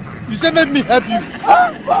 Wait, you said let me help you. You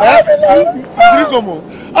didn't come on.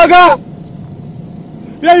 Oga!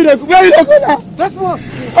 Where you go now? That's one.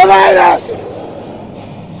 Oga!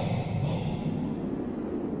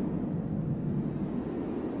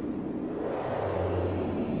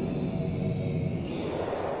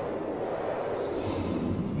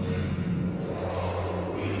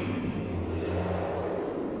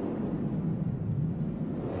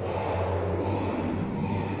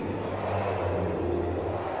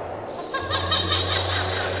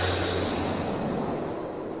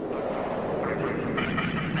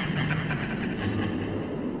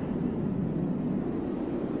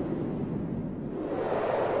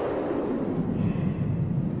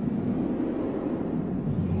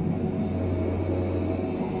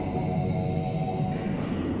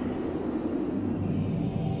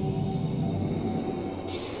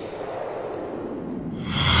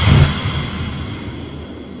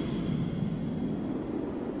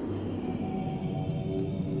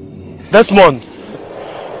 Desmond.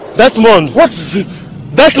 What is it?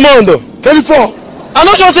 Desmond. 24. I'm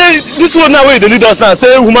not sure say this one now where they lead us now.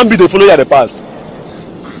 Say human being to follow you at the past.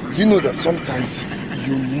 Do you know that sometimes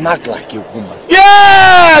you knock like a woman?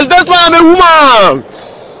 Yes! That's why I'm a woman.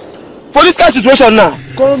 For this kind of situation now,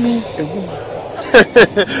 call me a woman.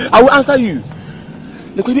 I will answer you.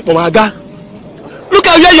 Look at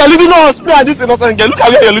where you're leading us. This innocent girl. Look at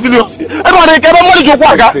where you're leading us.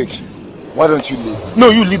 Why don't you lead? No,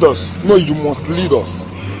 you lead us. No, you must lead us.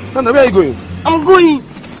 Sandra, where are you going? I'm going.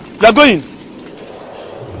 You are going?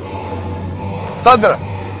 Sandra.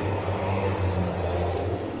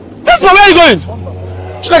 That's where are you going?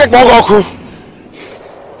 Should I get more? Where are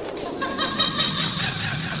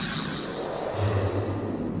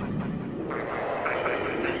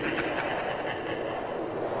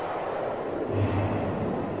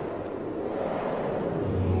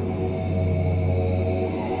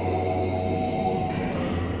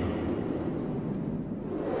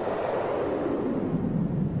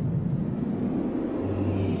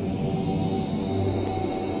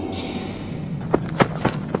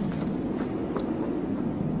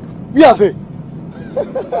they?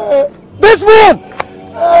 This one!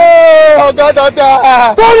 Oh, God,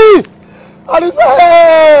 Tony! That's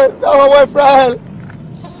my boyfriend!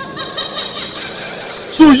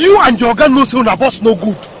 So you and your girl know say boss no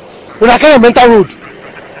good. When I carry a mental road.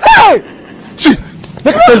 Hey! See,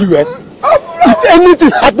 let me tell you, if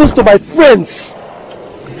anything happens to my friends,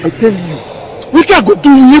 I tell you, we can't go do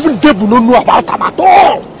even devil don't know about them at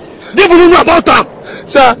all. Devil don't know about them.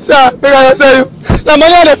 Sir, make I tell you. The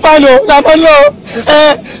money on the final, the money,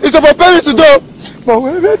 it's for parents to do. But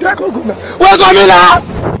where did I go now? Where's my now?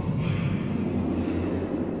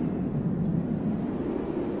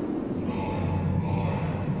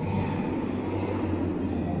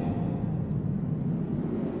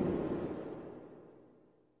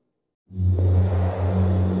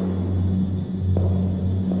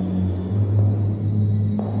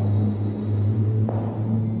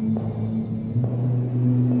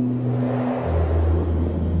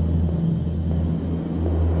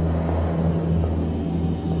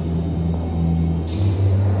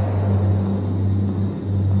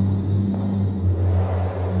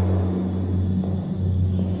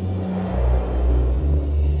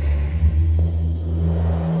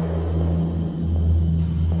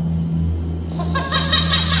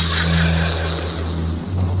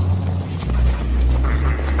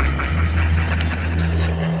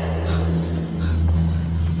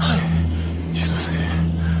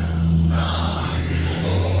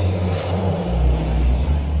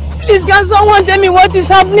 Please, can someone tell me what is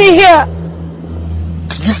happening here?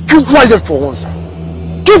 You keep quiet for once.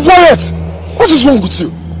 Keep quiet! What is wrong with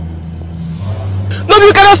you? No,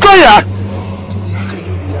 you cannot score here!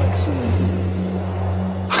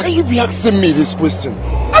 How can you be asking me this question?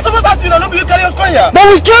 I'm supposed to ask you now, no, you cannot score here! But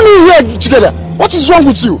we came in here together. What is wrong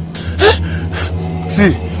with you?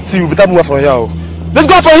 See, you better move from here. Let's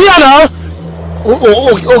go from here now!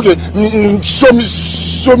 Okay.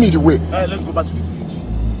 Show me the way. Alright, let's go back to the village.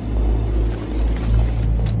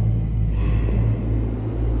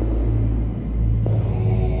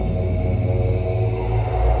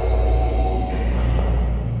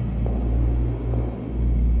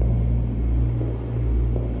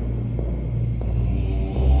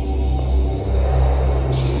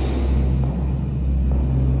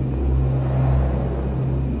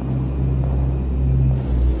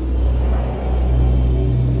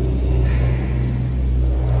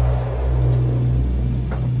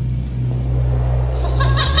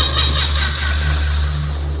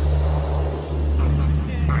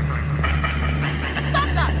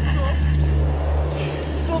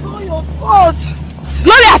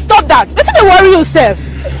 that? What did they worry yourself?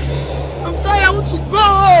 I'm tired, I want to go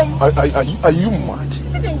home. Are you mad?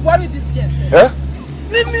 What did they worry this girl? Eh?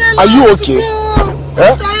 Leave me alone. Are you okay?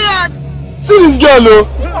 I'm tired. See this girl, oh.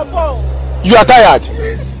 See Papa. You are tired.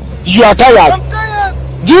 You are tired. I'm tired.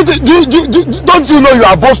 Don't you know you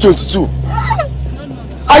are above 22?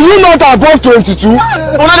 Are you not above 22?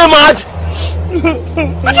 Another mad.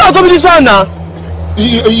 What you talking this one now?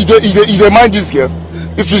 You mind this girl?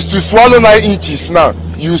 If it's to swallow 9 inches now,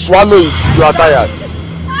 you swallow it. You are tired.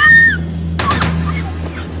 Come here.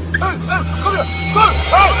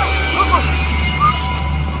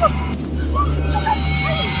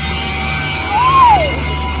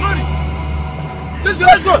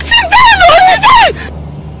 Let's go. She's dead! No, she's dead!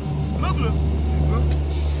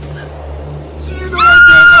 See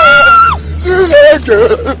you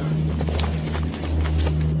later.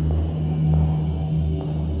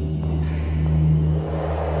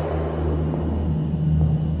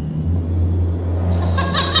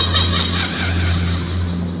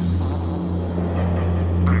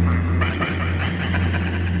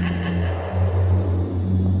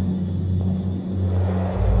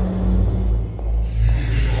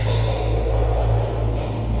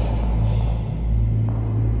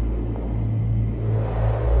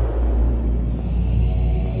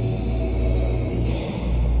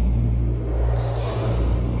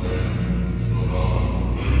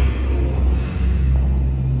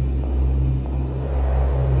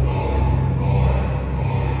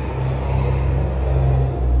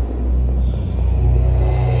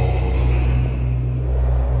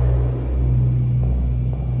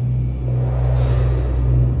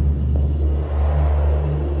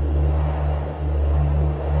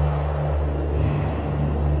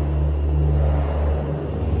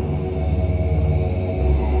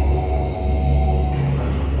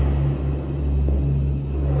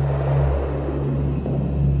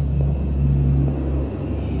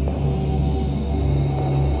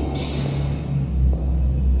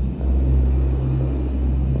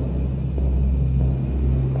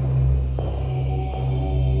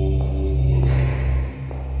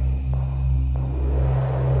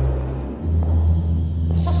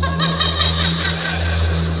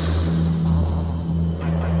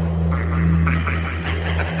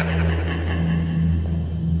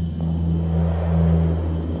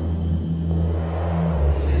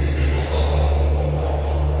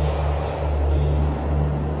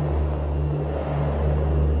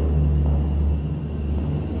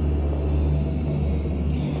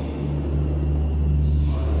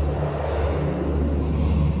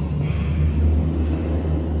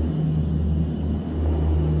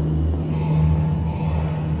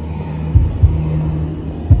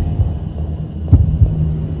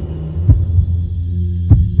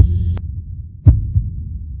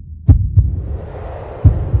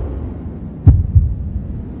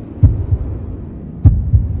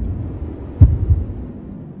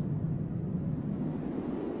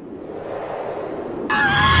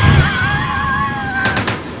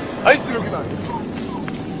 Are you still looking at me?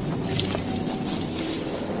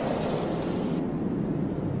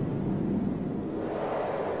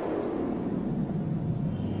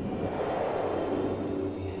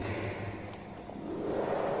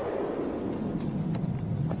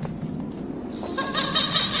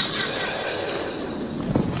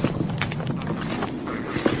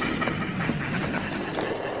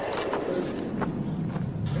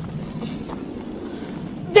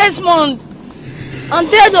 Desmond, I'm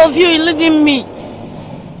dead of you leading me.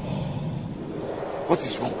 What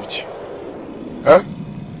is wrong with you? Huh?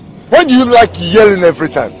 Why do you like yelling every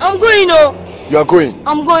time? I'm going, oh. You are going?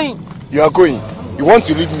 I'm going. You are going? You want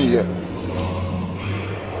to leave me here?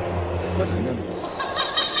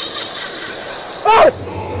 Hey!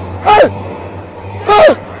 Hey!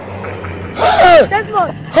 Hey! Hey!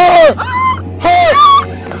 Desmond! Hey! Hey!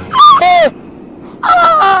 Hey!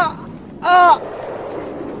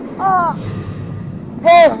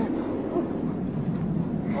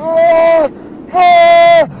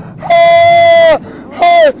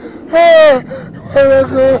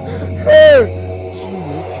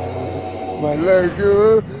 My leg,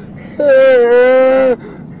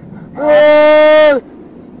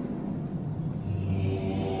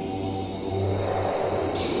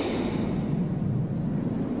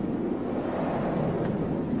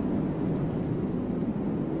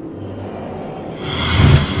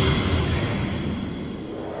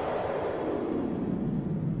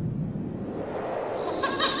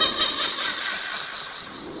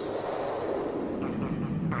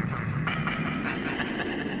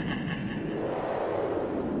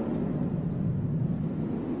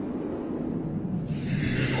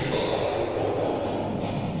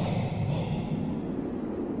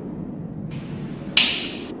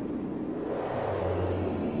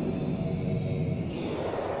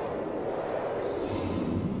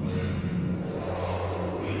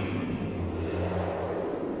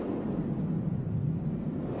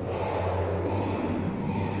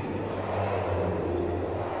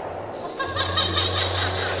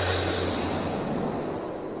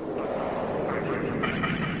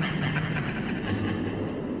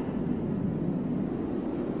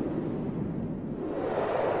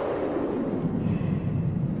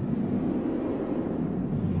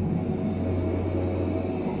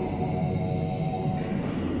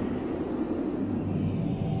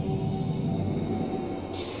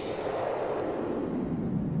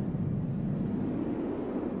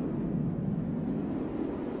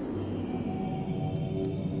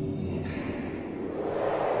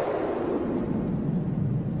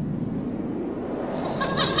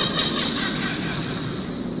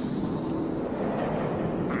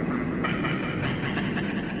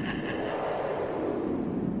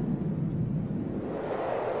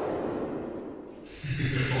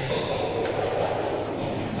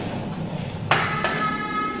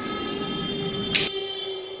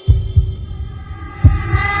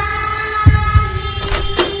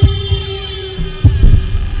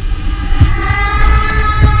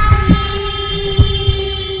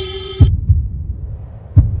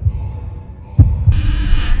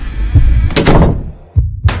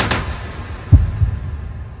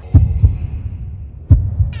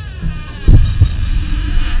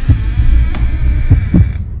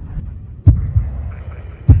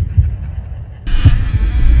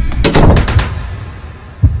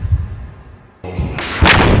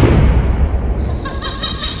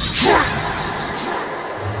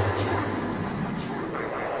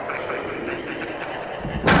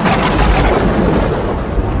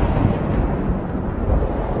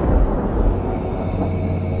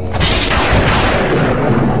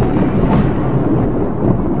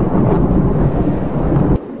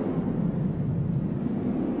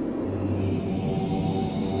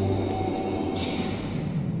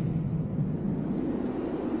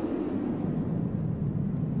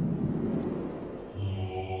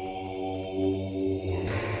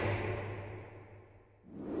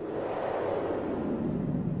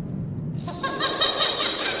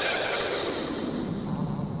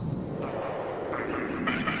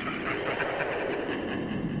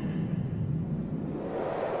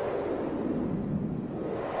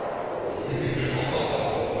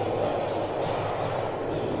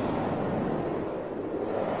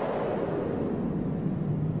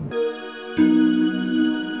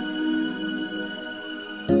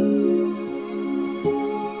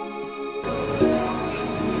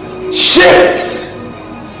 Shit!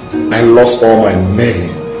 I lost all my men.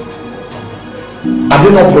 Are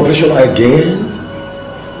they not professional again?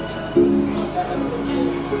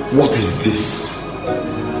 What is this?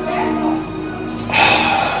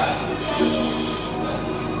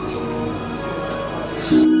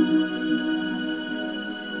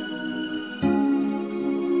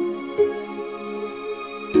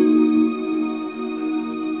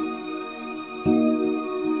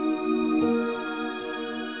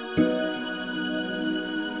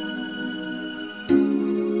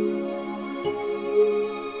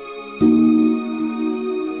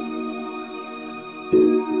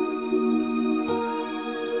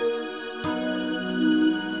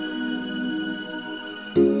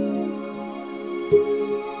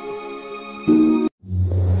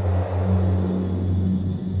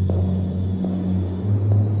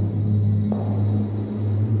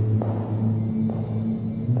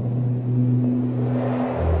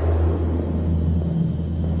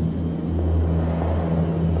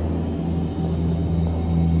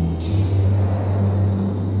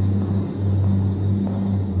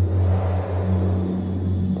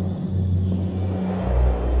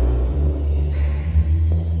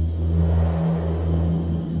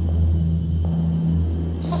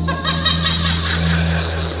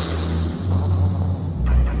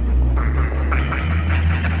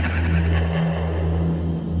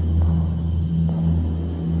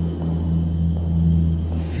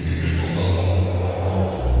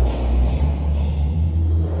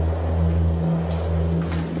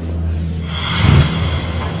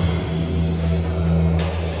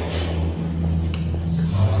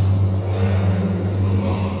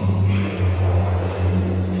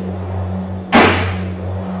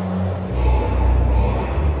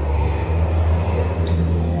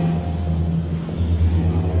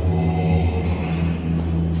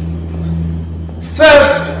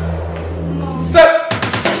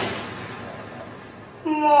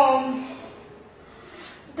 Mom.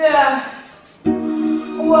 Dad.